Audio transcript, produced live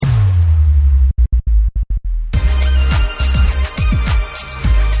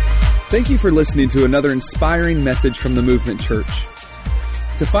Thank you for listening to another inspiring message from the Movement Church.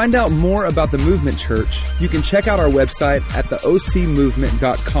 To find out more about the Movement Church, you can check out our website at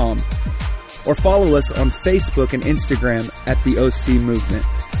theocmovement.com or follow us on Facebook and Instagram at the OC Movement.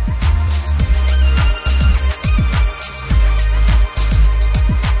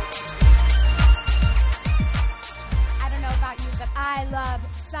 I don't know about you, but I love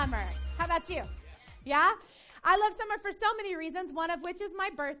summer. How about you? Yeah? I love summer for so many reasons, one of which is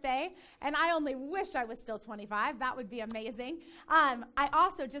my birthday, and I only wish I was still 25. That would be amazing. I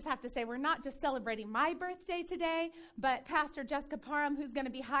also just have to say we're not just celebrating my birthday today, but Pastor Jessica Parham, who's going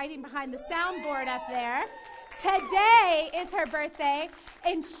to be hiding behind the soundboard up there. Today is her birthday,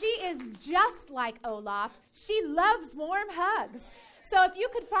 and she is just like Olaf. She loves warm hugs. So if you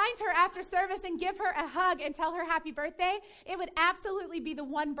could find her after service and give her a hug and tell her happy birthday, it would absolutely be the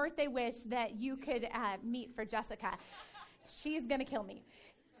one birthday wish that you could meet for Jessica. She's going to kill me.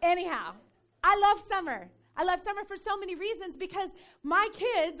 Anyhow, I love summer. I love summer for so many reasons because my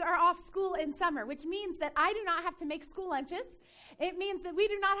kids are off school in summer, which means that I do not have to make school lunches. It means that we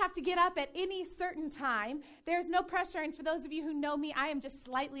do not have to get up at any certain time. There's no pressure, and for those of you who know me, I am just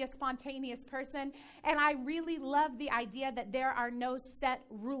slightly a spontaneous person, and I really love the idea that there are no set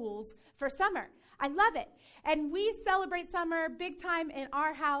rules for summer. I love it. And we celebrate summer big time in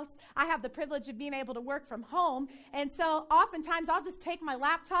our house. I have the privilege of being able to work from home, and so oftentimes I'll just take my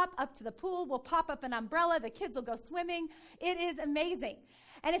laptop up to the pool. We'll pop up an umbrella. The kids will go swimming. It is amazing.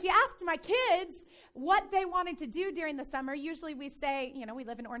 And if you asked my kids what they wanted to do during the summer, usually we say, we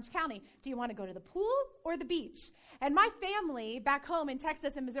live in Orange County. Do you want to go to the pool or the beach? And my family back home in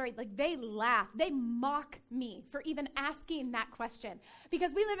Texas and Missouri, they laugh. They mock me for even asking that question.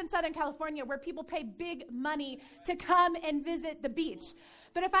 Because we live in Southern California where people pay big money to come and visit the beach.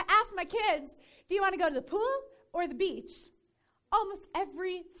 But if I ask my kids, do you want to go to the pool or the beach? Almost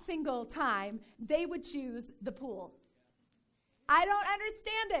every single time they would choose the pool. I don't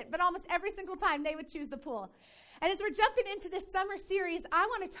understand it, but almost every single time they would choose the pool. And as we're jumping into this summer series, I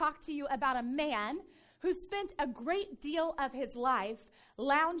want to talk to you about a man who spent a great deal of his life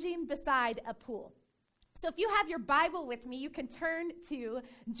lounging beside a pool. So if you have your Bible with me, you can turn to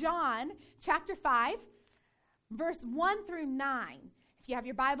John chapter 5, verse 1 through 9. If you have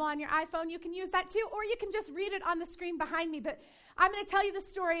your Bible on your iPhone, you can use that too, or you can just read it on the screen behind me. But I'm going to tell you the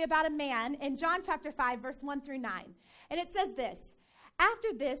story about a man in John chapter 5, verse 1 through 9. And it says this: After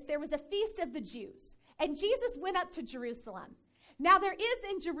this, there was a feast of the Jews, and Jesus went up to Jerusalem. Now there is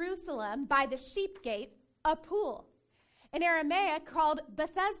in Jerusalem by the sheep gate a pool, in Aramaic called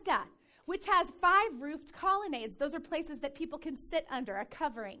Bethesda, which has 5 roofed colonnades. Those are places that people can sit under, a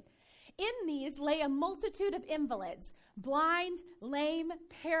covering. In these lay a multitude of invalids, blind, lame,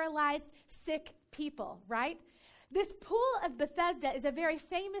 paralyzed, sick people, right? This pool of Bethesda is a very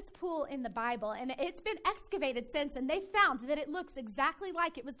famous pool in the Bible, and it's been excavated since, and they found that it looks exactly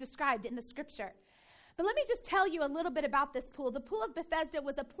like it was described in the scripture. But let me just tell you a little bit about this pool. The pool of Bethesda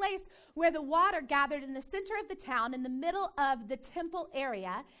was a place where the water gathered in the center of the town, in the middle of the temple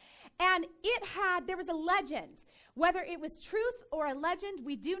area, and there was a legend. Whether it was truth or a legend,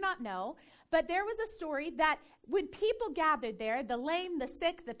 we do not know, but there was a story that when people gathered there, the lame, the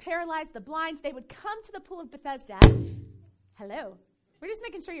sick, the paralyzed, the blind, they would come to the pool of Bethesda. Hello. We're just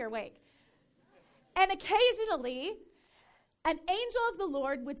making sure you're awake. And occasionally, an angel of the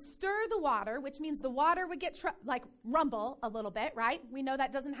Lord would stir the water, which means the water would get rumble a little bit, right? We know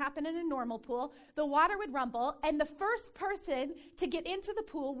that doesn't happen in a normal pool. The water would rumble, and the first person to get into the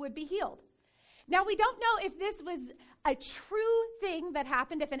pool would be healed. Now, we don't know if this was a true thing that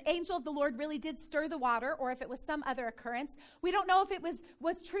happened, if an angel of the Lord really did stir the water, or if it was some other occurrence. We don't know if it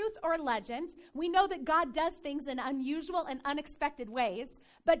was truth or legend. We know that God does things in unusual and unexpected ways,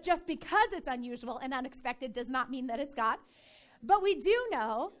 but just because it's unusual and unexpected does not mean that it's God. But we do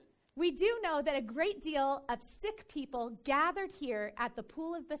know that a great deal of sick people gathered here at the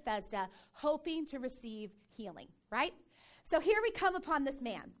pool of Bethesda hoping to receive healing, right? So here we come upon this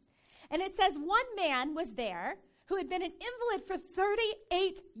man. And it says one man was there who had been an invalid for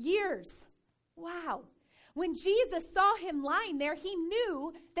 38 years. Wow. When Jesus saw him lying there, he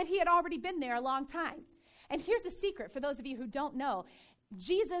knew that he had already been there a long time. And here's a secret for those of you who don't know.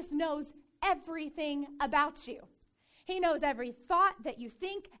 Jesus knows everything about you. He knows every thought that you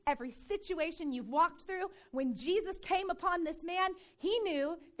think, every situation you've walked through. When Jesus came upon this man, he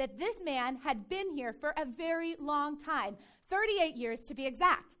knew that this man had been here for a very long time, 38 years to be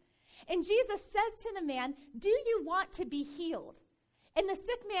exact. And Jesus says to the man, "Do you want to be healed?" And the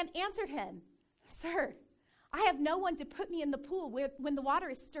sick man answered him, "Sir, I have no one to put me in the pool when the water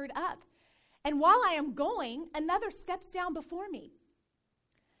is stirred up. And while I am going, another steps down before me."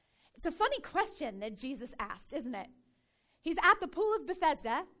 It's a funny question that Jesus asked, isn't it? He's at the pool of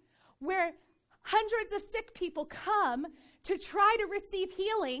Bethesda, where hundreds of sick people come to try to receive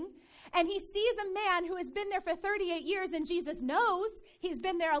healing, and he sees a man who has been there for 38 years, and Jesus knows he's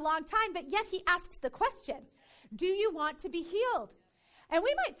been there a long time, but yet he asks the question, do you want to be healed? And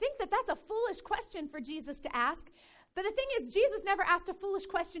we might think that that's a foolish question for Jesus to ask, but the thing is, Jesus never asked a foolish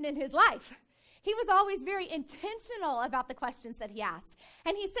question in his life. He was always very intentional about the questions that he asked.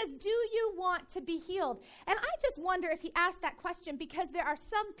 And he says, do you want to be healed? And I just wonder if he asked that question because there are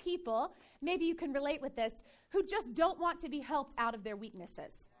some people, maybe you can relate with this, who just don't want to be helped out of their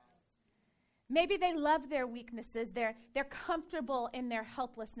weaknesses. Maybe they love their weaknesses. They're comfortable in their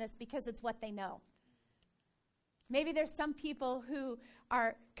helplessness because it's what they know. Maybe there's some people who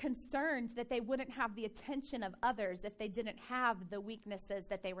are concerned that they wouldn't have the attention of others if they didn't have the weaknesses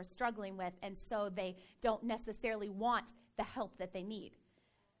that they were struggling with, and so they don't necessarily want the help that they need.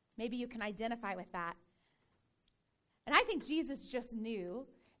 Maybe you can identify with that. And I think Jesus just knew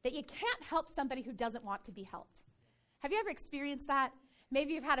that you can't help somebody who doesn't want to be helped. Have you ever experienced that?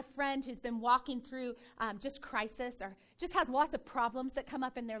 Maybe you've had a friend who's been walking through just crisis or just has lots of problems that come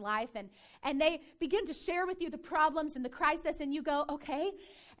up in their life, and they begin to share with you the problems and the crisis, and you go, okay.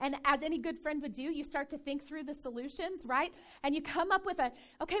 And as any good friend would do, you start to think through the solutions, right? And you come up with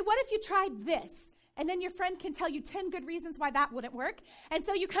okay, what if you tried this? And then your friend can tell you 10 good reasons why that wouldn't work. And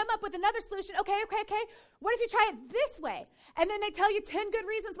so you come up with another solution. Okay. What if you try it this way? And then they tell you 10 good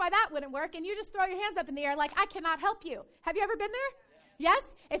reasons why that wouldn't work, and you just throw your hands up in the air like, I cannot help you. Have you ever been there? Yes?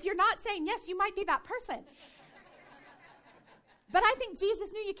 If you're not saying yes, you might be that person. But I think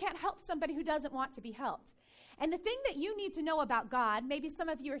Jesus knew you can't help somebody who doesn't want to be helped. And the thing that you need to know about God, maybe some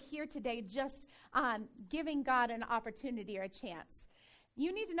of you are here today just giving God an opportunity or a chance.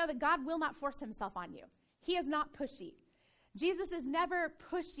 You need to know that God will not force himself on you. He is not pushy. Jesus is never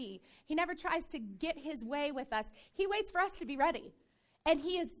pushy. He never tries to get his way with us. He waits for us to be ready. And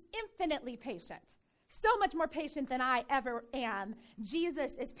he is infinitely patient. So much more patient than I ever am.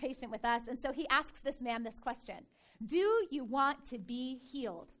 Jesus is patient with us. And so he asks this man this question. Do you want to be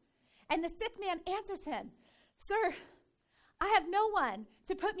healed? And the sick man answers him, Sir, I have no one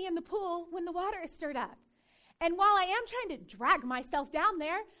to put me in the pool when the water is stirred up. And while I am trying to drag myself down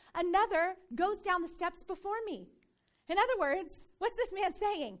there, another goes down the steps before me. In other words, what's this man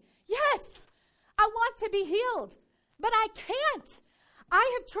saying? Yes, I want to be healed, but I can't.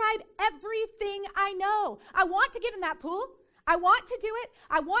 I have tried everything I know. I want to get in that pool. I want to do it.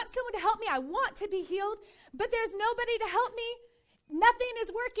 I want someone to help me. I want to be healed, but there's nobody to help me. Nothing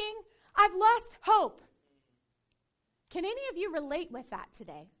is working. I've lost hope. Can any of you relate with that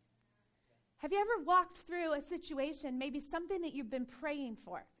today? Have you ever walked through a situation, maybe something that you've been praying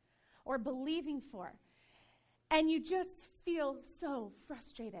for or believing for, and you just feel so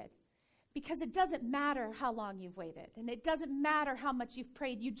frustrated? Because it doesn't matter how long you've waited, and it doesn't matter how much you've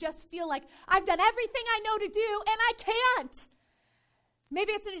prayed. You just feel like, I've done everything I know to do, and I can't.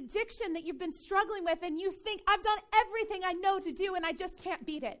 Maybe it's an addiction that you've been struggling with, and you think, I've done everything I know to do, and I just can't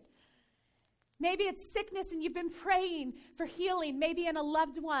beat it. Maybe it's sickness, and you've been praying for healing, maybe in a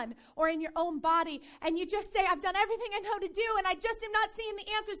loved one or in your own body, and you just say, I've done everything I know to do, and I just am not seeing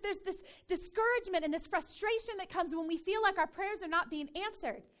the answers. There's this discouragement and this frustration that comes when we feel like our prayers are not being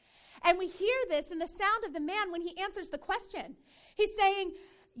answered. And we hear this in the sound of the man when he answers the question. He's saying,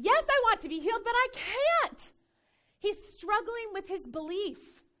 yes, I want to be healed, but I can't. He's struggling with his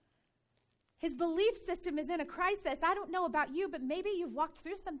belief. His belief system is in a crisis. I don't know about you, but maybe you've walked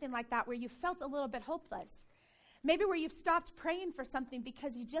through something like that where you felt a little bit hopeless. Maybe where you've stopped praying for something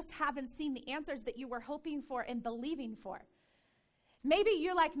because you just haven't seen the answers that you were hoping for and believing for. Maybe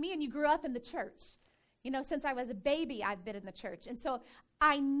you're like me and you grew up in the church. You know, since I was a baby, I've been in the church. And so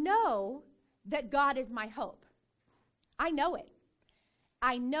I know that God is my hope. I know it.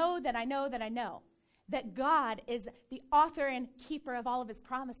 I know that God is the author and keeper of all of his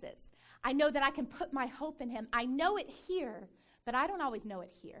promises. I know that I can put my hope in him. I know it here, but I don't always know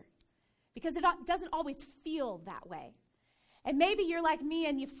it here because it doesn't always feel that way. And maybe you're like me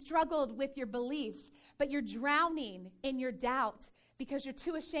and you've struggled with your beliefs, but you're drowning in your doubt because you're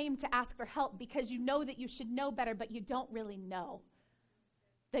too ashamed to ask for help because you know that you should know better, but you don't really know.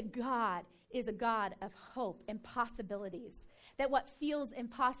 That God is a God of hope and possibilities. That what feels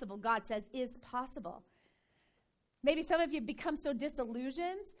impossible, God says, is possible. Maybe some of you become so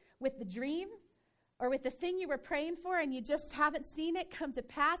disillusioned with the dream or with the thing you were praying for and you just haven't seen it come to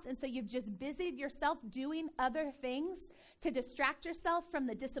pass, and so you've just busied yourself doing other things to distract yourself from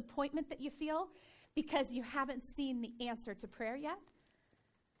the disappointment that you feel because you haven't seen the answer to prayer yet.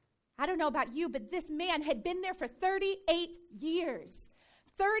 I don't know about you, but this man had been there for 38 years.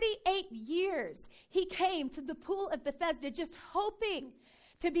 38 years he came to the pool of Bethesda just hoping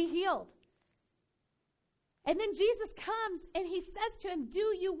to be healed. And then Jesus comes and he says to him,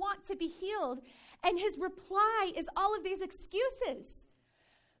 do you want to be healed? And his reply is all of these excuses.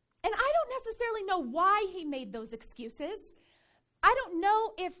 And I don't necessarily know why he made those excuses. I don't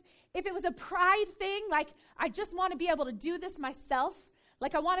know if it was a pride thing, like I just want to be able to do this myself.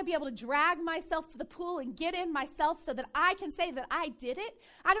 Like I want to be able to drag myself to the pool and get in myself so that I can say that I did it.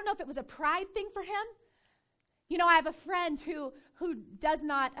 I don't know if it was a pride thing for him. You know, I have a friend who does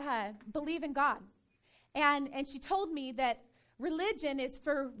not believe in God. And she told me that religion is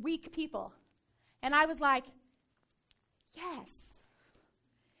for weak people. And I was like, yes,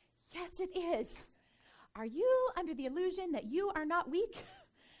 it is. Are you under the illusion that you are not weak?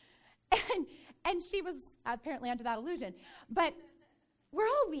 And she was apparently under that illusion. But we're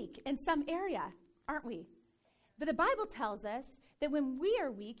all weak in some area, aren't we? But the Bible tells us that when we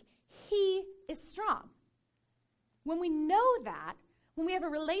are weak, he is strong. When we know that, when we have a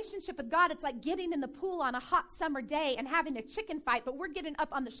relationship with God, it's like getting in the pool on a hot summer day and having a chicken fight, but we're getting up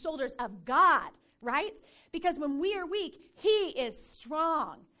on the shoulders of God, right? Because when we are weak, he is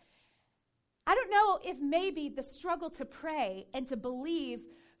strong. I don't know if maybe the struggle to pray and to believe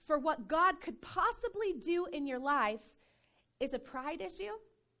for what God could possibly do in your life is a pride issue.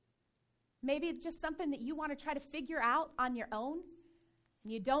 Maybe it's just something that you want to try to figure out on your own.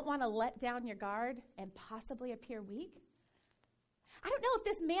 And you don't want to let down your guard and possibly appear weak. I don't know if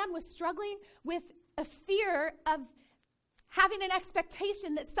this man was struggling with a fear of having an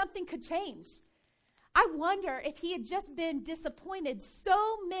expectation that something could change. I wonder if he had just been disappointed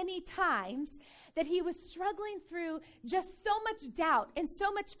so many times that he was struggling through just so much doubt and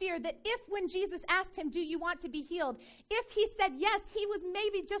so much fear that if when Jesus asked him, do you want to be healed? If he said yes, he was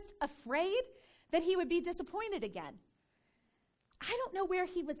maybe just afraid that he would be disappointed again. I don't know where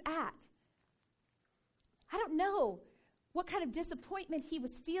he was at. I don't know what kind of disappointment he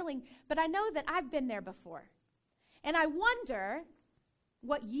was feeling, but I know that I've been there before. And I wonder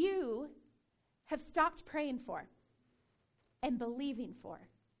what you have stopped praying for and believing for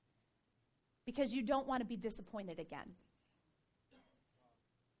because you don't want to be disappointed again.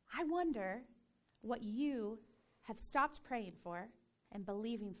 I wonder what you have stopped praying for and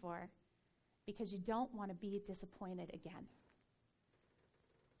believing for because you don't want to be disappointed again.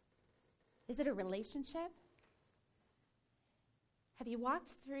 Is it a relationship? Have you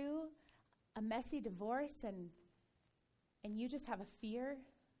walked through a messy divorce and you just have a fear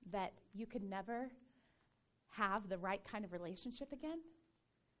that you could never have the right kind of relationship again?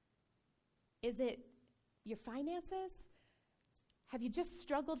 Is it your finances? Have you just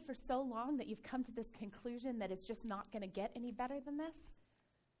struggled for so long that you've come to this conclusion that it's just not going to get any better than this?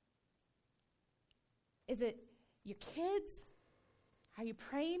 Is it your kids? Are you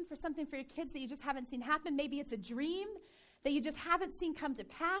praying for something for your kids that you just haven't seen happen? Maybe it's a dream that you just haven't seen come to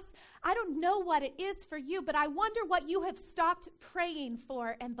pass. I don't know what it is for you, but I wonder what you have stopped praying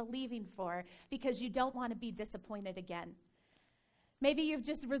for and believing for because you don't want to be disappointed again. Maybe you've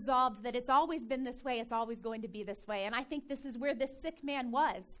just resolved that it's always been this way, it's always going to be this way. And I think this is where this sick man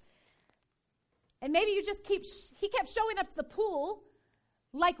was. And maybe you just he kept showing up to the pool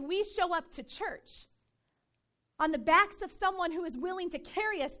like we show up to church, on the backs of someone who is willing to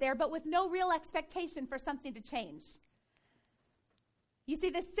carry us there, but with no real expectation for something to change. You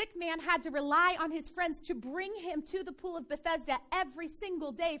see, this sick man had to rely on his friends to bring him to the pool of Bethesda every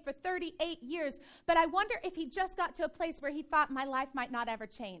single day for 38 years. But I wonder if he just got to a place where he thought, my life might not ever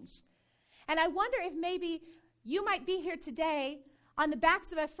change. And I wonder if maybe you might be here today on the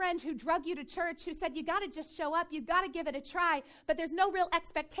backs of a friend who drug you to church, who said, you got to just show up, you got to give it a try, but there's no real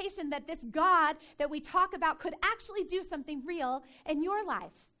expectation that this God that we talk about could actually do something real in your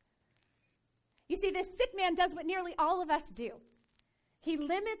life. You see, this sick man does what nearly all of us do. He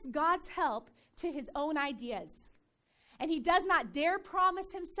limits God's help to his own ideas. And he does not dare promise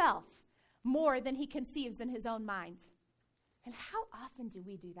himself more than he conceives in his own mind. And how often do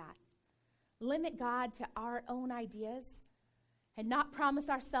we do that? Limit God to our own ideas and not promise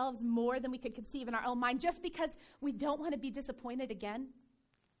ourselves more than we could conceive in our own mind just because we don't want to be disappointed again?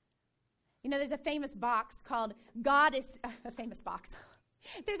 You know, there's a famous box called There's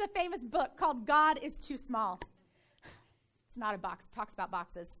a famous book called God is Too Small. It's not a box. It talks about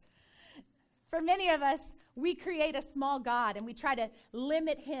boxes. For many of us, we create a small God and we try to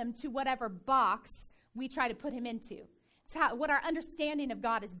limit him to whatever box we try to put him into. It's what our understanding of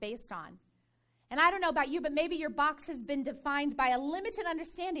God is based on. And I don't know about you, but maybe your box has been defined by a limited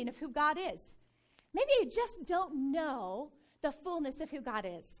understanding of who God is. Maybe you just don't know the fullness of who God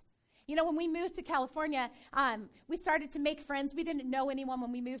is. You know, when we moved to California, we started to make friends. We didn't know anyone when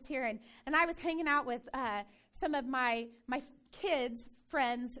we moved here, and I was hanging out with some of my kids'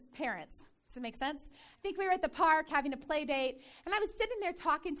 friends' parents. Does it make sense? I think we were at the park having a play date, and I was sitting there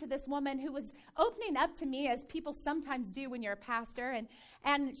talking to this woman who was opening up to me, as people sometimes do when you're a pastor,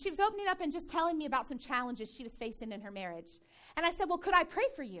 and she was opening up and just telling me about some challenges she was facing in her marriage. And I said, well, could I pray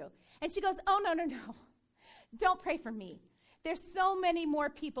for you? And she goes, oh, no. Don't pray for me. There's so many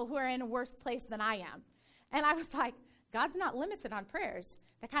more people who are in a worse place than I am. And I was like, God's not limited on prayers.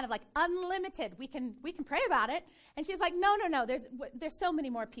 They're kind of like unlimited. We can pray about it. And she's like, no. There's so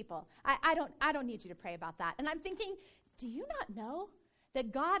many more people. I don't need you to pray about that. And I'm thinking, do you not know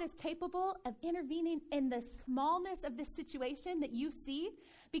that God is capable of intervening in the smallness of this situation that you see?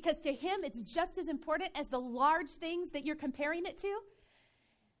 Because to him, it's just as important as the large things that you're comparing it to.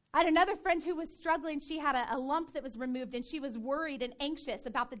 I had another friend who was struggling. She had a lump that was removed, and she was worried and anxious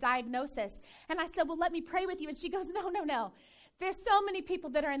about the diagnosis. And I said, well, let me pray with you. And she goes, no. There's so many people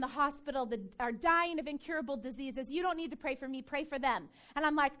that are in the hospital that are dying of incurable diseases. You don't need to pray for me. Pray for them. And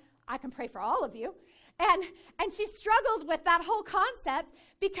I'm like, I can pray for all of you. And she struggled with that whole concept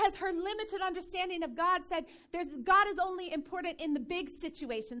because her limited understanding of God said God is only important in the big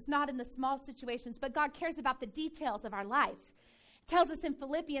situations, not in the small situations. But God cares about the details of our life. Tells us in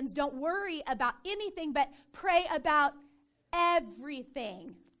Philippians, don't worry about anything, but pray about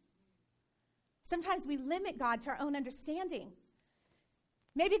everything. Sometimes we limit God to our own understanding.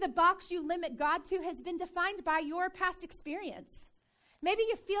 Maybe the box you limit God to has been defined by your past experience. Maybe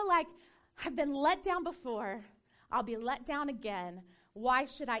you feel like, I've been let down before, I'll be let down again. Why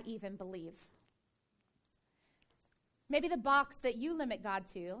should I even believe? Maybe the box that you limit God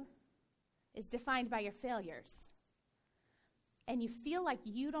to is defined by your failures. And you feel like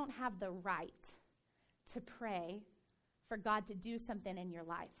you don't have the right to pray for God to do something in your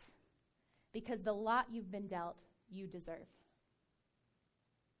life because the lot you've been dealt, you deserve.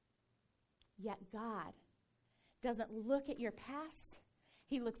 Yet God doesn't look at your past.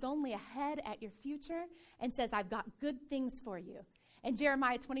 He looks only ahead at your future and says, I've got good things for you. In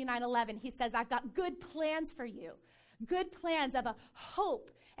Jeremiah 29:11, he says, I've got good plans for you. Good plans of a hope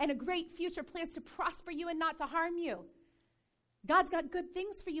and a great future, plans to prosper you and not to harm you. God's got good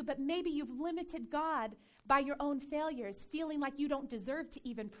things for you, but maybe you've limited God by your own failures, feeling like you don't deserve to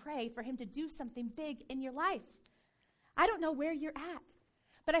even pray for him to do something big in your life. I don't know where you're at,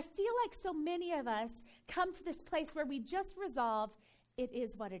 but I feel like so many of us come to this place where we just resolve, it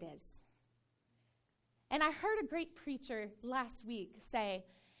is what it is. And I heard a great preacher last week say,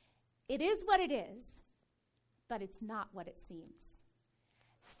 it is what it is, but it's not what it seems.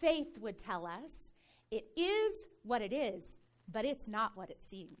 Faith would tell us, it is what it is, but it's not what it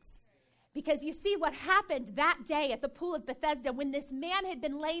seems. Because you see what happened that day at the pool of Bethesda when this man had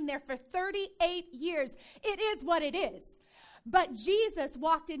been laying there for 38 years. It is what it is. But Jesus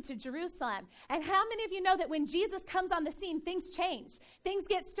walked into Jerusalem. And how many of you know that when Jesus comes on the scene, things change? Things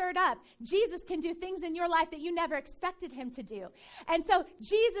get stirred up. Jesus can do things in your life that you never expected him to do. And so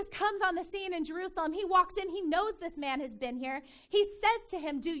Jesus comes on the scene in Jerusalem. He walks in. He knows this man has been here. He says to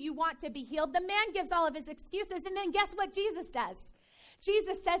him, do you want to be healed? The man gives all of his excuses. And then guess what Jesus does?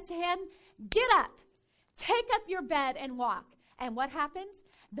 Jesus says to him, get up, take up your bed and walk. And what happened?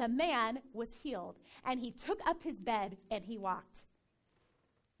 The man was healed, and he took up his bed and he walked.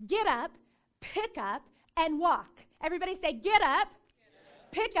 Get up, pick up, and walk. Everybody say, get up,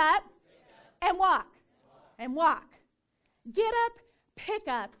 pick up, and walk. And walk. Get up, pick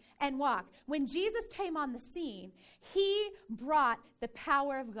up, and walk. When Jesus came on the scene, he brought the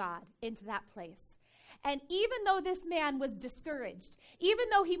power of God into that place. And even though this man was discouraged, even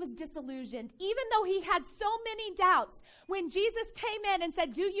though he was disillusioned, even though he had so many doubts, when Jesus came in and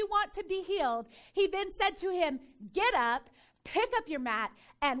said, do you want to be healed? He then said to him, get up, pick up your mat,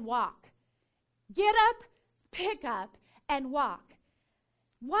 and walk. Get up, pick up, and walk.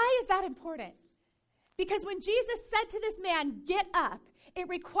 Why is that important? Because when Jesus said to this man, get up, it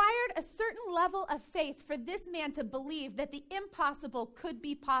required a certain level of faith for this man to believe that the impossible could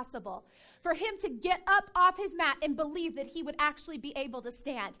be possible. For him to get up off his mat and believe that he would actually be able to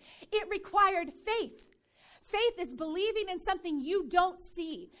stand. It required faith. Faith is believing in something you don't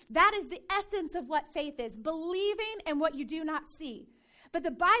see. That is the essence of what faith is, believing in what you do not see. But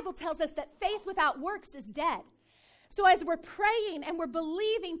the Bible tells us that faith without works is dead. So as we're praying and we're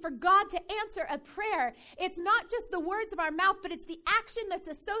believing for God to answer a prayer, it's not just the words of our mouth, but it's the action that's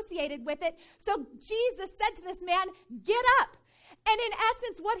associated with it. So Jesus said to this man, get up. And in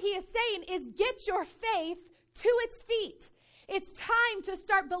essence, what he is saying is get your faith to its feet. It's time to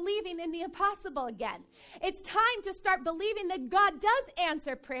start believing in the impossible again. It's time to start believing that God does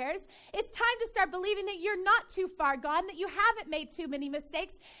answer prayers. It's time to start believing that you're not too far gone, that you haven't made too many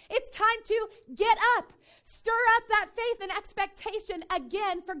mistakes. It's time to get up, stir up that faith and expectation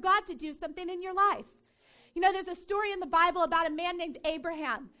again for God to do something in your life. You know, there's a story in the Bible about a man named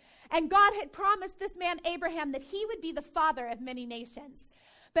Abraham, and God had promised this man Abraham that he would be the father of many nations.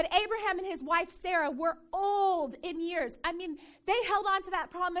 But Abraham and his wife Sarah were old in years. I mean, they held on to that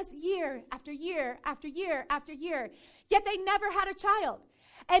promise year after year after year after year, yet they never had a child.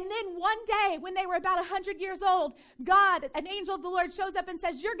 And then one day, when they were about 100 years old, God, an angel of the Lord, shows up and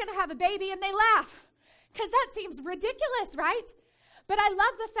says, "You're going to have a baby," and they laugh, because that seems ridiculous, right? But I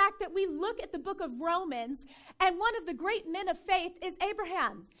love the fact that we look at the book of Romans, and one of the great men of faith is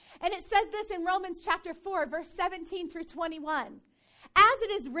Abraham. And it says this in Romans chapter 4, verse 17 through 21. "As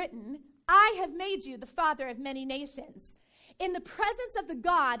it is written, I have made you the father of many nations, in the presence of the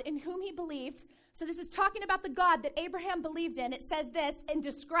God in whom he believed." So this is talking about the God that Abraham believed in. It says this in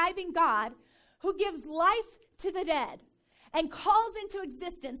describing God, "who gives life to the dead and calls into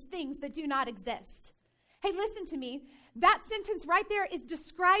existence things that do not exist." Hey, listen to me. That sentence right there is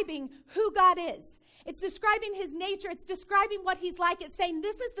describing who God is. It's describing his nature. It's describing what he's like. It's saying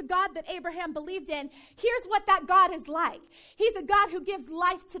this is the God that Abraham believed in. Here's what that God is like. He's a God who gives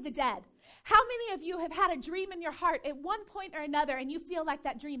life to the dead. How many of you have had a dream in your heart at one point or another and you feel like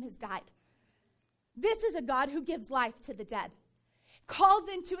that dream has died? This is a God who gives life to the dead, calls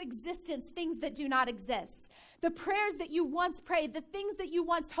into existence things that do not exist. The prayers that you once prayed, the things that you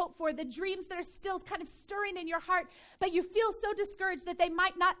once hoped for, the dreams that are still kind of stirring in your heart, but you feel so discouraged that they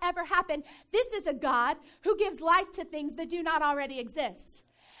might not ever happen. This is a God who gives life to things that do not already exist.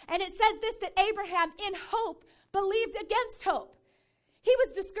 And it says this, that Abraham, in hope, believed against hope. He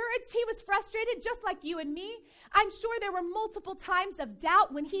was discouraged. He was frustrated, just like you and me. I'm sure there were multiple times of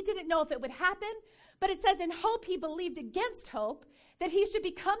doubt when he didn't know if it would happen. But it says in hope he believed against hope that he should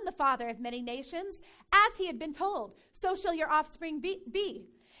become the father of many nations, as he had been told. So shall your offspring be.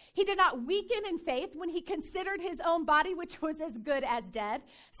 He did not weaken in faith when he considered his own body, which was as good as dead,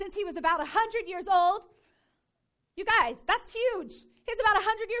 since he was about 100 years old. You guys, that's huge. He's about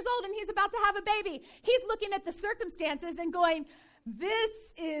 100 years old and he's about to have a baby. He's looking at the circumstances and going, this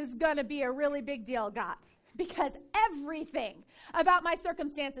is going to be a really big deal, God, because everything about my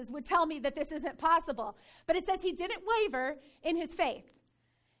circumstances would tell me that this isn't possible. But it says he didn't waver in his faith.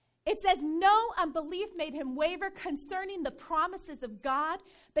 It says no unbelief made him waver concerning the promises of God,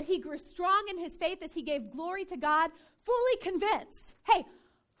 but he grew strong in his faith as he gave glory to God, fully convinced. Hey,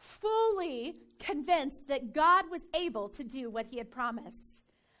 fully convinced that God was able to do what he had promised.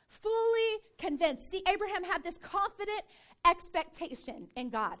 Fully convinced. See, Abraham had this confident expectation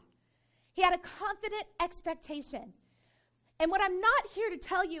in God. He had a confident expectation. And what I'm not here to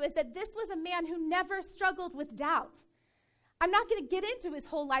tell you is that this was a man who never struggled with doubt. I'm not going to get into his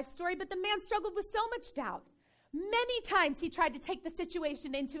whole life story, but the man struggled with so much doubt. Many times he tried to take the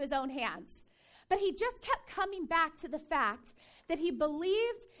situation into his own hands. But he just kept coming back to the fact that he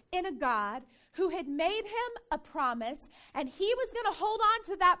believed in a God who had made him a promise, and he was going to hold on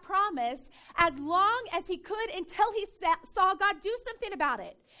to that promise as long as he could until he saw God do something about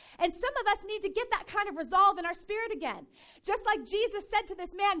it. And some of us need to get that kind of resolve in our spirit again. Just like Jesus said to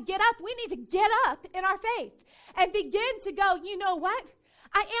this man, get up, we need to get up in our faith and begin to go, you know what?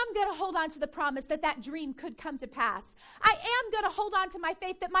 I am going to hold on to the promise that that dream could come to pass. I am going to hold on to my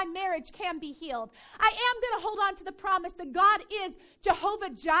faith that my marriage can be healed. I am going to hold on to the promise that God is Jehovah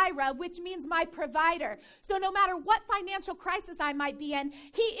Jireh, which means my provider. So no matter what financial crisis I might be in,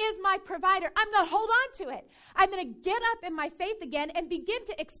 he is my provider. I'm going to hold on to it. I'm going to get up in my faith again and begin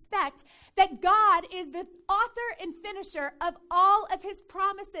to expect that God is the author and finisher of all of his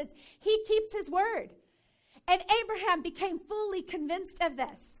promises. He keeps his word. And Abraham became fully convinced of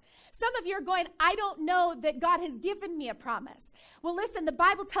this. Some of you are going, I don't know that God has given me a promise. Well, listen, the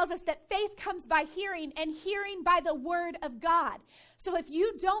Bible tells us that faith comes by hearing, and hearing by the word of God. So if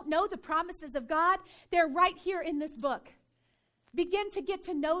you don't know the promises of God, they're right here in this book. Begin to get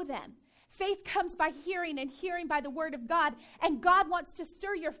to know them. Faith comes by hearing, and hearing by the word of God. And God wants to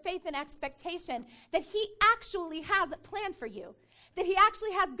stir your faith and expectation that he actually has a plan for you. That he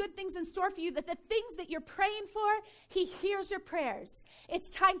actually has good things in store for you, that the things that you're praying for, he hears your prayers. It's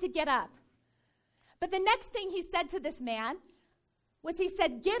time to get up. But the next thing he said to this man was he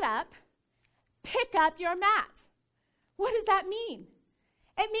said, get up, pick up your mat. What does that mean?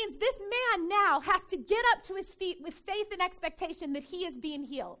 It means this man now has to get up to his feet with faith and expectation that he is being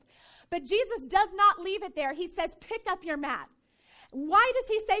healed. But Jesus does not leave it there. He says, pick up your mat. Why does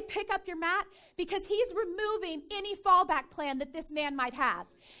he say pick up your mat? Because he's removing any fallback plan that this man might have.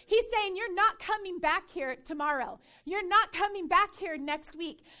 He's saying you're not coming back here tomorrow. You're not coming back here next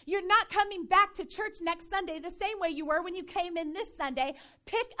week. You're not coming back to church next Sunday the same way you were when you came in this Sunday.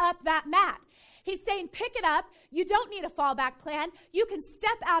 Pick up that mat. He's saying pick it up. You don't need a fallback plan. You can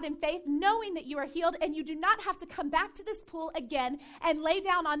step out in faith knowing that you are healed, and you do not have to come back to this pool again and lay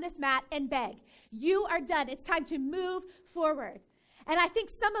down on this mat and beg. You are done. It's time to move forward. And I think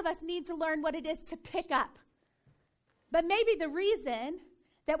some of us need to learn what it is to pick up. But maybe the reason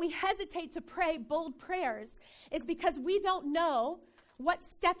that we hesitate to pray bold prayers is because we don't know what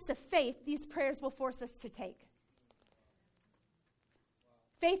steps of faith these prayers will force us to take.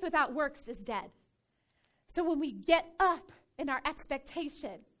 Faith without works is dead. So when we get up in our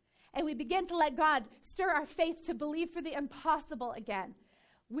expectation and we begin to let God stir our faith to believe for the impossible again,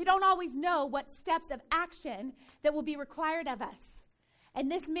 we don't always know what steps of action that will be required of us. And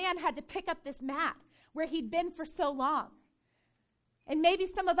this man had to pick up this mat where he'd been for so long. And maybe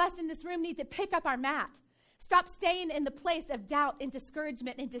some of us in this room need to pick up our mat. Stop staying in the place of doubt and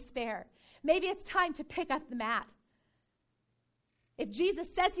discouragement and despair. Maybe it's time to pick up the mat. If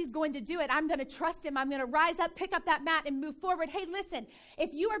Jesus says he's going to do it, I'm going to trust him. I'm going to rise up, pick up that mat, and move forward. Hey, listen,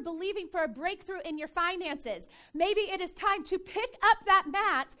 if you are believing for a breakthrough in your finances, maybe it is time to pick up that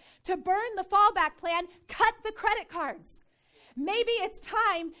mat, to burn the fallback plan, cut the credit cards. Maybe it's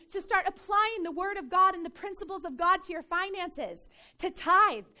time to start applying the word of God and the principles of God to your finances, to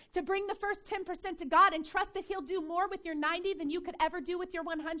tithe, to bring the first 10% to God and trust that he'll do more with your 90 than you could ever do with your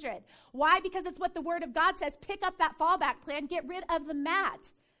 100. Why? Because it's what the word of God says. Pick up that fallback plan. Get rid of the mat.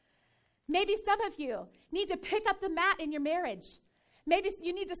 Maybe some of you need to pick up the mat in your marriage. Maybe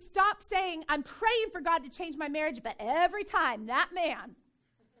you need to stop saying, I'm praying for God to change my marriage, but every time that man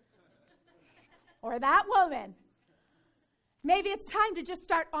or that woman, maybe it's time to just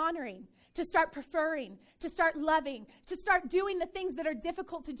start honoring, to start preferring, to start loving, to start doing the things that are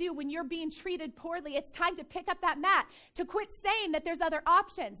difficult to do when you're being treated poorly. It's time to pick up that mat, to quit saying that there's other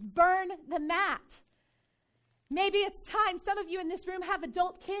options. Burn the mat. Maybe it's time, some of you in this room have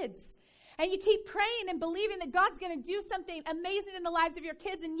adult kids, and you keep praying and believing that God's going to do something amazing in the lives of your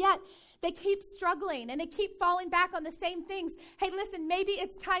kids, and yet they keep struggling, and they keep falling back on the same things. Hey, listen, maybe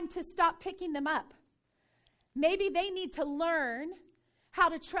it's time to stop picking them up. Maybe they need to learn how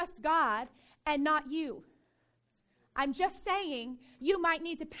to trust God and not you. I'm just saying you might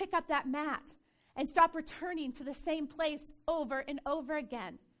need to pick up that mat and stop returning to the same place over and over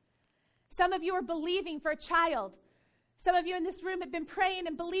again. Some of you are believing for a child. Some of you in this room have been praying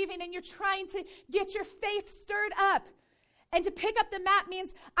and believing, and you're trying to get your faith stirred up. And to pick up the mat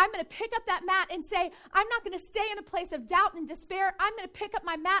means I'm going to pick up that mat and say, I'm not going to stay in a place of doubt and despair. I'm going to pick up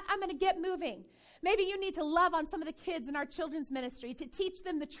my mat. I'm going to get moving. Maybe you need to love on some of the kids in our children's ministry to teach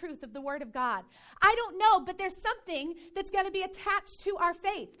them the truth of the Word of God. I don't know, but there's something that's going to be attached to our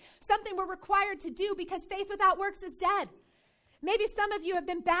faith, something we're required to do because faith without works is dead. Maybe some of you have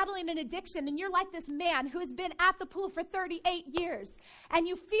been battling an addiction, and you're like this man who has been at the pool for 38 years, and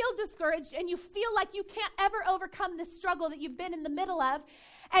you feel discouraged, and you feel like you can't ever overcome this struggle that you've been in the middle of,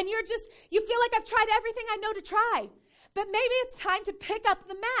 and you feel like I've tried everything I know to try. But maybe it's time to pick up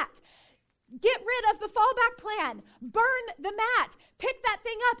the mat. Get rid of the fallback plan. Burn the mat. Pick that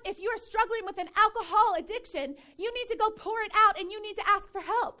thing up. If you are struggling with an alcohol addiction, you need to go pour it out, and you need to ask for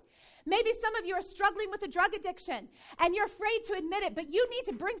help. Maybe some of you are struggling with a drug addiction, and you're afraid to admit it, but you need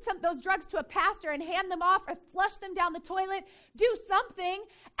to bring those drugs to a pastor and hand them off or flush them down the toilet. Do something.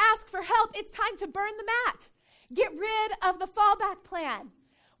 Ask for help. It's time to burn the mat. Get rid of the fallback plan.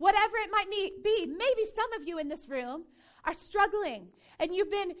 Whatever it might be, maybe some of you in this room are struggling, and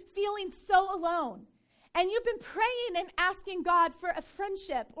you've been feeling so alone, and you've been praying and asking God for a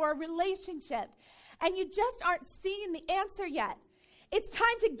friendship or a relationship, and you just aren't seeing the answer yet. It's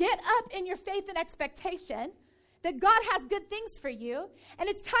time to get up in your faith and expectation that God has good things for you, and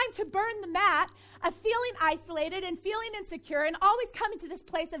it's time to burn the mat of feeling isolated and feeling insecure and always coming to this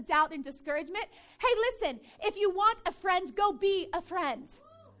place of doubt and discouragement. Hey, listen, if you want a friend, go be a friend.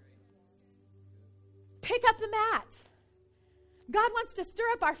 Pick up the mat. God wants to stir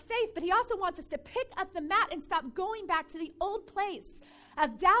up our faith, but he also wants us to pick up the mat and stop going back to the old place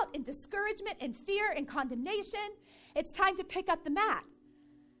of doubt and discouragement and fear and condemnation. It's time to pick up the mat.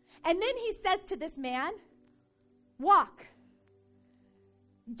 And then he says to this man, walk,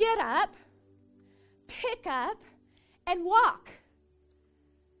 get up, pick up, and walk.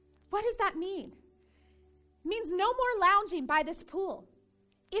 What does that mean? It means no more lounging by this pool.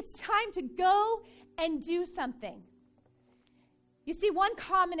 It's time to go and do something. You see, one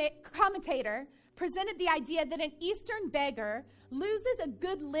commentator presented the idea that an Eastern beggar loses a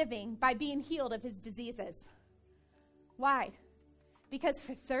good living by being healed of his diseases. Why? Because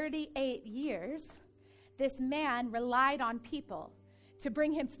for 38 years, this man relied on people to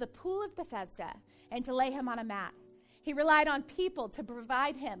bring him to the pool of Bethesda and to lay him on a mat. He relied on people to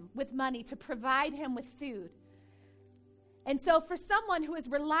provide him with money, to provide him with food. And so for someone who has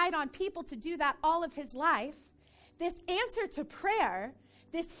relied on people to do that all of his life, this answer to prayer,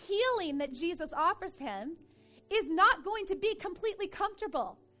 this healing that Jesus offers him, is not going to be completely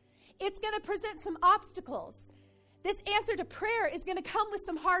comfortable. It's going to present some obstacles. This answer to prayer is going to come with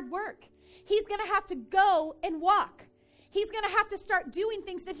some hard work. He's going to have to go and walk. He's going to have to start doing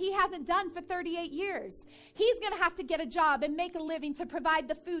things that he hasn't done for 38 years. He's going to have to get a job and make a living to provide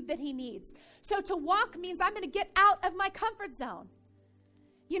the food that he needs. So to walk means I'm going to get out of my comfort zone.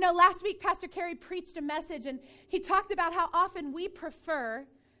 You know, last week, Pastor Kerry preached a message, and he talked about how often we prefer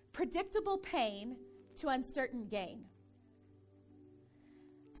predictable pain to uncertain gain.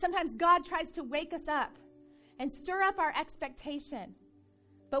 Sometimes God tries to wake us up and stir up our expectation,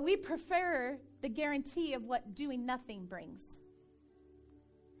 but we prefer the guarantee of what doing nothing brings.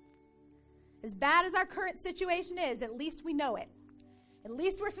 As bad as our current situation is, at least we know it. At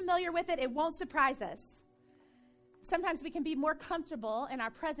least we're familiar with it. It won't surprise us. Sometimes we can be more comfortable in our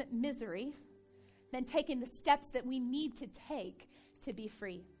present misery than taking the steps that we need to take to be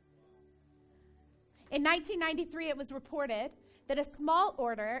free. In 1993, it was reported that a small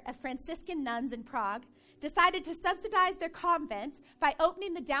order of Franciscan nuns in Prague decided to subsidize their convent by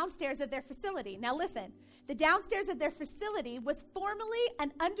opening the downstairs of their facility. Now listen, the downstairs of their facility was formerly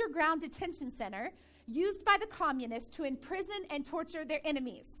an underground detention center used by the communists to imprison and torture their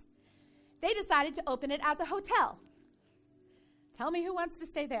enemies. They decided to open it as a hotel. Tell me who wants to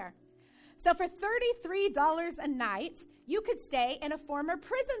stay there. So for $33 a night, you could stay in a former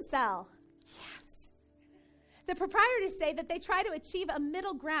prison cell. Yes. The proprietors say that they try to achieve a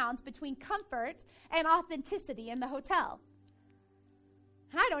middle ground between comfort and authenticity in the hotel.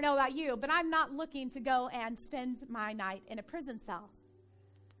 I don't know about you, but I'm not looking to go and spend my night in a prison cell.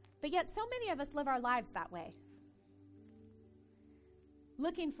 But yet so many of us live our lives that way,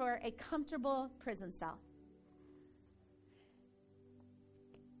 looking for a comfortable prison cell.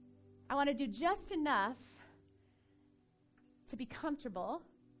 I want to do just enough to be comfortable,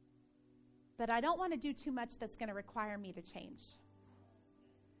 but I don't want to do too much that's going to require me to change.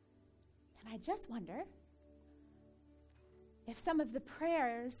 And I just wonder if some of the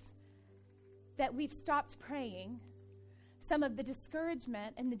prayers that we've stopped praying, some of the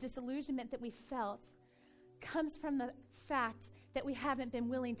discouragement and the disillusionment that we felt, comes from the fact that we haven't been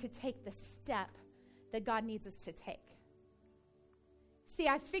willing to take the step that God needs us to take. See,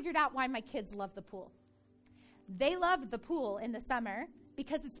 I figured out why my kids love the pool. They love the pool in the summer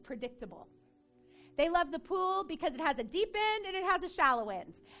because it's predictable. They love the pool because it has a deep end and it has a shallow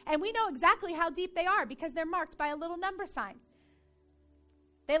end. And we know exactly how deep they are because they're marked by a little number sign.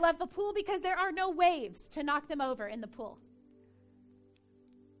 They love the pool because there are no waves to knock them over in the pool.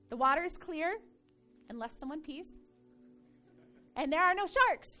 The water is clear unless someone pees. And there are no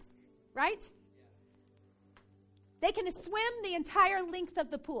sharks, right? They can swim the entire length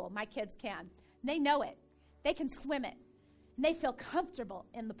of the pool. My kids can. They know it. They can swim it. And they feel comfortable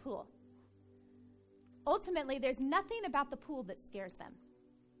in the pool. Ultimately, there's nothing about the pool that scares them.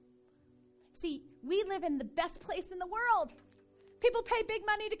 See, we live in the best place in the world. People pay big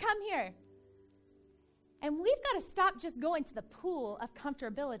money to come here. And we've got to stop just going to the pool of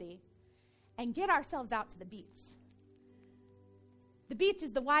comfortability and get ourselves out to the beach. The beach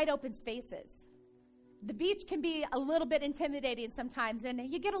is the wide open spaces. The beach can be a little bit intimidating sometimes, and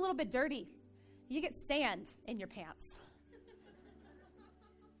you get a little bit dirty. You get sand in your pants.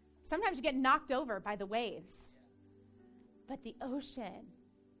 Sometimes you get knocked over by the waves. But the ocean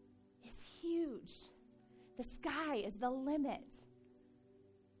is huge. The sky is the limit.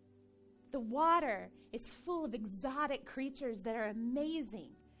 The water is full of exotic creatures that are amazing,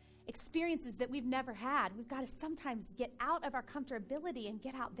 experiences that we've never had. We've got to sometimes get out of our comfortability and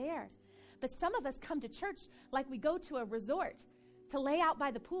get out there. But some of us come to church like we go to a resort to lay out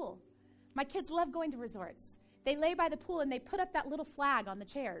by the pool. My kids love going to resorts. They lay by the pool and they put up that little flag on the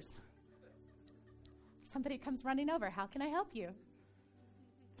chairs. Somebody comes running over. How can I help you?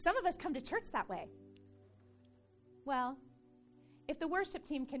 Some of us come to church that way. Well, if the worship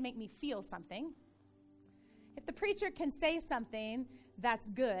team can make me feel something, if the preacher can say something that's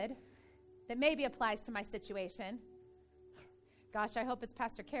good, that maybe applies to my situation, gosh, I hope it's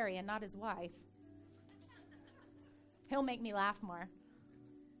Pastor Kerry and not his wife. He'll make me laugh more.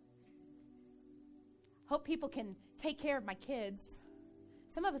 Hope people can take care of my kids.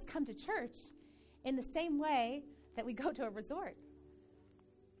 Some of us come to church in the same way that we go to a resort.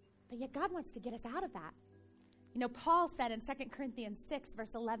 But yet God wants to get us out of that. You know, Paul said in 2 Corinthians 6,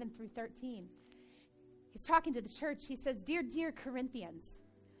 verse 11 through 13, he's talking to the church. He says, Dear Corinthians,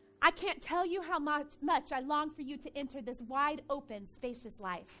 I can't tell you how much I long for you to enter this wide open, spacious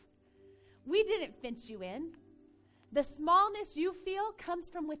life. We didn't fence you in. The smallness you feel comes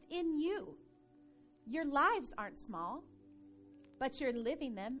from within you. Your lives aren't small, but you're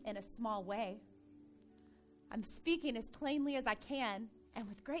living them in a small way. I'm speaking as plainly as I can and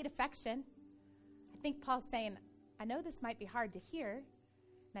with great affection. I think Paul's saying, I know this might be hard to hear,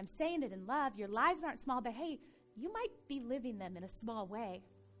 and I'm saying it in love. Your lives aren't small, but hey, you might be living them in a small way.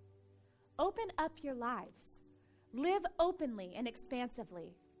 Open up your lives. Live openly and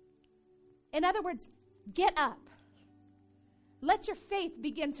expansively. In other words, get up. Let your faith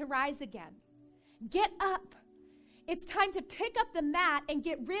begin to rise again. Get up. It's time to pick up the mat and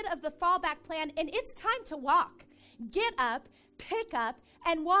get rid of the fallback plan, and it's time to walk. Get up, pick up,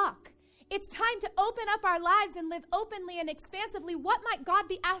 and walk. It's time to open up our lives and live openly and expansively. What might God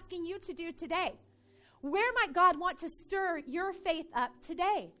be asking you to do today? Where might God want to stir your faith up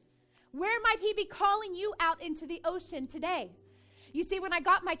today? Where might he be calling you out into the ocean today? You see, when I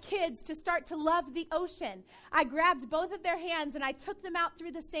got my kids to start to love the ocean, I grabbed both of their hands and I took them out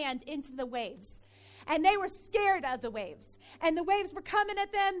through the sand into the waves. And they were scared of the waves. And the waves were coming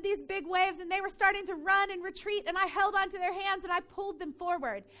at them, these big waves, and they were starting to run and retreat. And I held onto their hands and I pulled them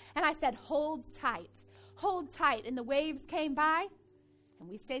forward. And I said, hold tight, hold tight. And the waves came by and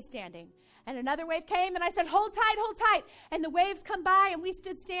we stayed standing. And another wave came and I said, hold tight, hold tight. And the waves come by and we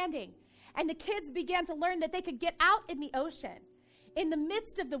stood standing. And the kids began to learn that they could get out in the ocean in the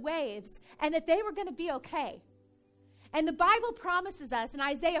midst of the waves and that they were going to be okay. And the Bible promises us in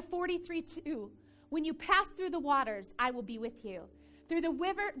Isaiah 43:2, when you pass through the waters, I will be with you. Through the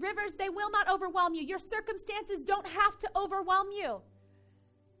rivers, they will not overwhelm you. Your circumstances don't have to overwhelm you.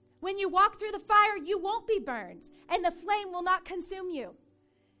 When you walk through the fire, you won't be burned, and the flame will not consume you.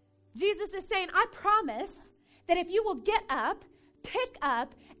 Jesus is saying, I promise that if you will get up, pick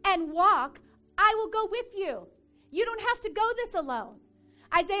up, and walk, I will go with you. You don't have to go this alone.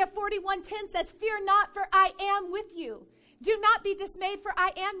 Isaiah 41:10 says, fear not, for I am with you. Do not be dismayed, for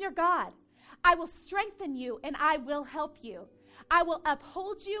I am your God. I will strengthen you and I will help you. I will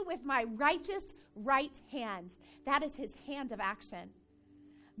uphold you with my righteous right hand. That is his hand of action.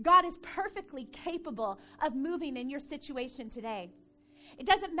 God is perfectly capable of moving in your situation today. It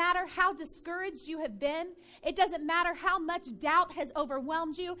doesn't matter how discouraged you have been. It doesn't matter how much doubt has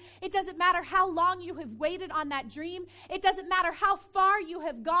overwhelmed you. It doesn't matter how long you have waited on that dream. It doesn't matter how far you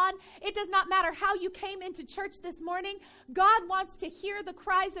have gone. It does not matter how you came into church this morning. God wants to hear the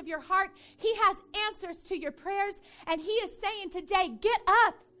cries of your heart. He has answers to your prayers, and he is saying today, get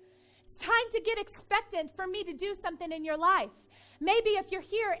up. It's time to get expectant for me to do something in your life. Maybe if you're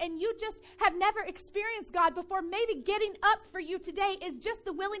here and you just have never experienced God before, maybe getting up for you today is just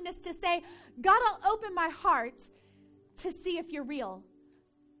the willingness to say, God, I'll open my heart to see if you're real.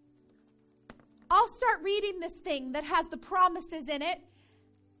 I'll start reading this thing that has the promises in it.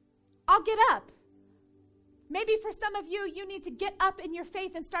 I'll get up. Maybe for some of you, you need to get up in your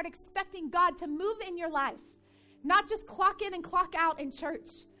faith and start expecting God to move in your life. Not just clock in and clock out in church,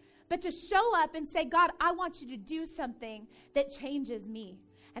 but to show up and say, God, I want you to do something that changes me.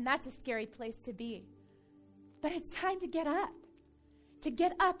 And that's a scary place to be. But it's time to get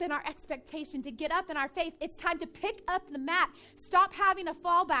up in our expectation, to get up in our faith. It's time to pick up the mat, stop having a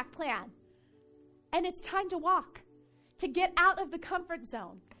fallback plan. And it's time to walk, to get out of the comfort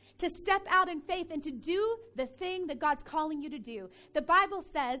zone, to step out in faith and to do the thing that God's calling you to do. The Bible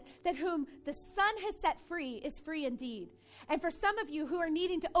says that whom the Son has set free is free indeed. And for some of you who are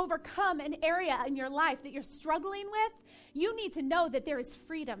needing to overcome an area in your life that you're struggling with, you need to know that there is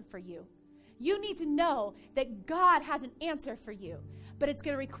freedom for you. You need to know that God has an answer for you, but it's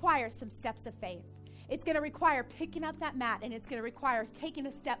going to require some steps of faith. It's going to require picking up that mat, and it's going to require taking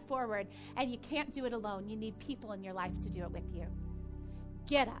a step forward, and you can't do it alone. You need people in your life to do it with you.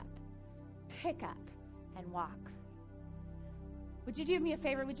 Get up, pick up, and walk. Would you do me a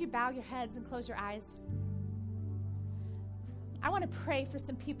favor? Would you bow your heads and close your eyes? I want to pray for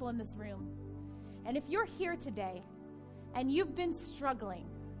some people in this room. And if you're here today and you've been struggling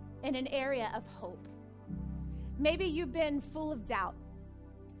in an area of hope, maybe you've been full of doubt.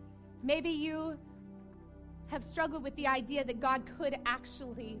 Maybe you have struggled with the idea that God could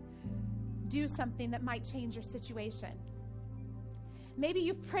actually do something that might change your situation. Maybe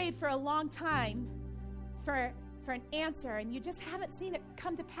you've prayed for a long time for an answer and you just haven't seen it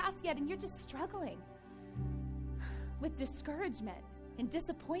come to pass yet, and you're just struggling with discouragement and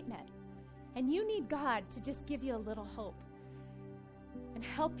disappointment. And you need God to just give you a little hope and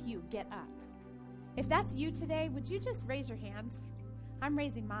help you get up. If that's you today, would you just raise your hand? I'm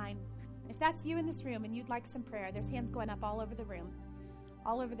raising mine. If that's you in this room and you'd like some prayer, there's hands going up all over the room.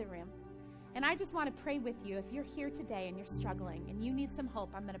 All over the room. And I just want to pray with you. If you're here today and you're struggling and you need some hope,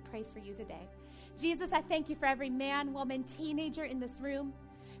 I'm going to pray for you today. Jesus, I thank you for every man, woman, teenager in this room.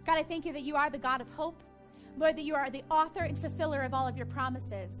 God, I thank you that you are the God of hope. Lord, that you are the author and fulfiller of all of your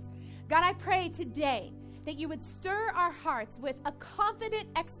promises. God, I pray today that you would stir our hearts with a confident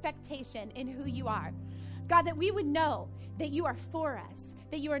expectation in who you are. God, that we would know that you are for us,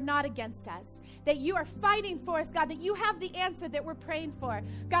 that you are not against us, that you are fighting for us, God, that you have the answer that we're praying for.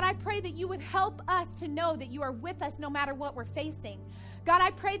 God, I pray that you would help us to know that you are with us no matter what we're facing. God,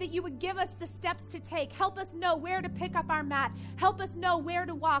 I pray that you would give us the steps to take. Help us know where to pick up our mat. Help us know where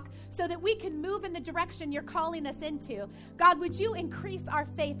to walk so that we can move in the direction you're calling us into. God, would you increase our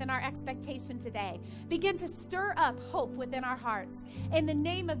faith and our expectation today? Begin to stir up hope within our hearts. In the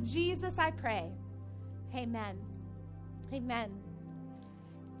name of Jesus, I pray. Amen. Amen.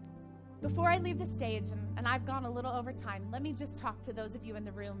 Before I leave the stage, and I've gone a little over time, let me just talk to those of you in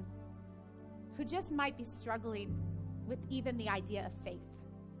the room who just might be struggling with even the idea of faith.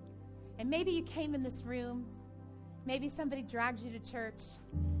 And maybe you came in this room, maybe somebody dragged you to church,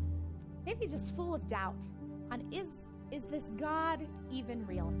 maybe just full of doubt on is this God even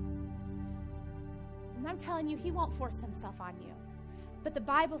real? And I'm telling you, he won't force himself on you. But the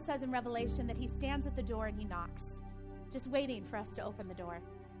Bible says in Revelation that he stands at the door and he knocks, just waiting for us to open the door.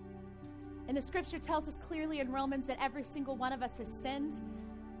 And the scripture tells us clearly in Romans that every single one of us has sinned.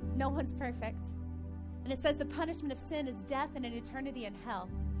 No one's perfect. And it says the punishment of sin is death and an eternity in hell.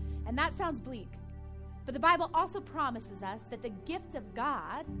 And that sounds bleak. But the Bible also promises us that the gift of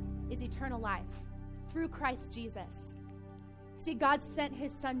God is eternal life through Christ Jesus. See, God sent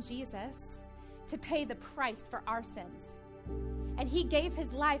his son Jesus to pay the price for our sins. And he gave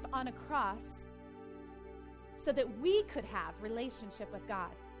his life on a cross so that we could have relationship with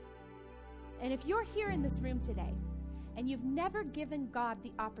God. And if you're here in this room today and you've never given God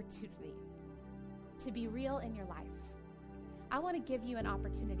the opportunity to be real in your life, I want to give you an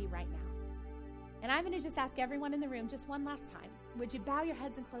opportunity right now. And I'm going to just ask everyone in the room just one last time, would you bow your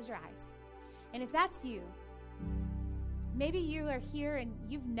heads and close your eyes? And if that's you, maybe you are here and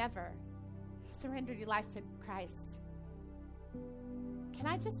you've never surrendered your life to Christ. Can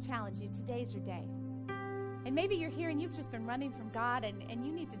I just challenge you? Today's your day. And maybe you're here and you've just been running from God and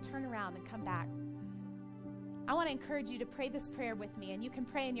you need to turn around and come back. I want to encourage you to pray this prayer with me, and you can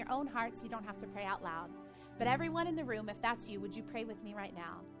pray in your own hearts. You don't have to pray out loud. But everyone in the room, if that's you, would you pray with me right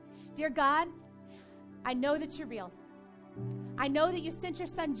now? Dear God, I know that you're real. I know that you sent your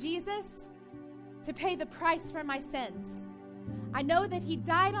son Jesus to pay the price for my sins. I know that he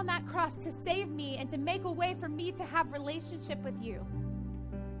died on that cross to save me and to make a way for me to have relationship with you.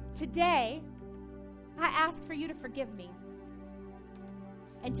 Today, I ask for you to forgive me.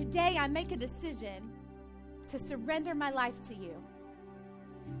 And today I make a decision to surrender my life to you.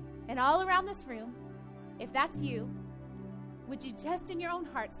 And all around this room, if that's you, would you just in your own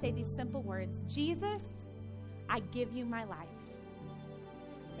heart say these simple words? Jesus, I give you my life.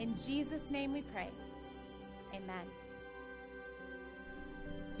 In Jesus' name we pray. Amen.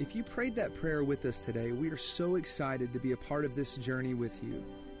 If you prayed that prayer with us today, we are so excited to be a part of this journey with you.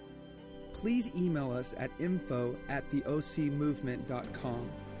 Please email us at info@theocmovement.com.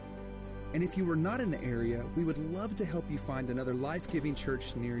 And if you were not in the area, we would love to help you find another life-giving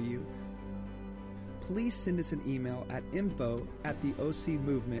church near you. Please send us an email at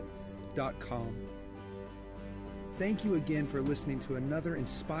info@theocmovement.com. Thank you again for listening to another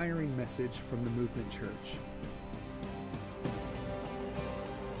inspiring message from the Movement Church.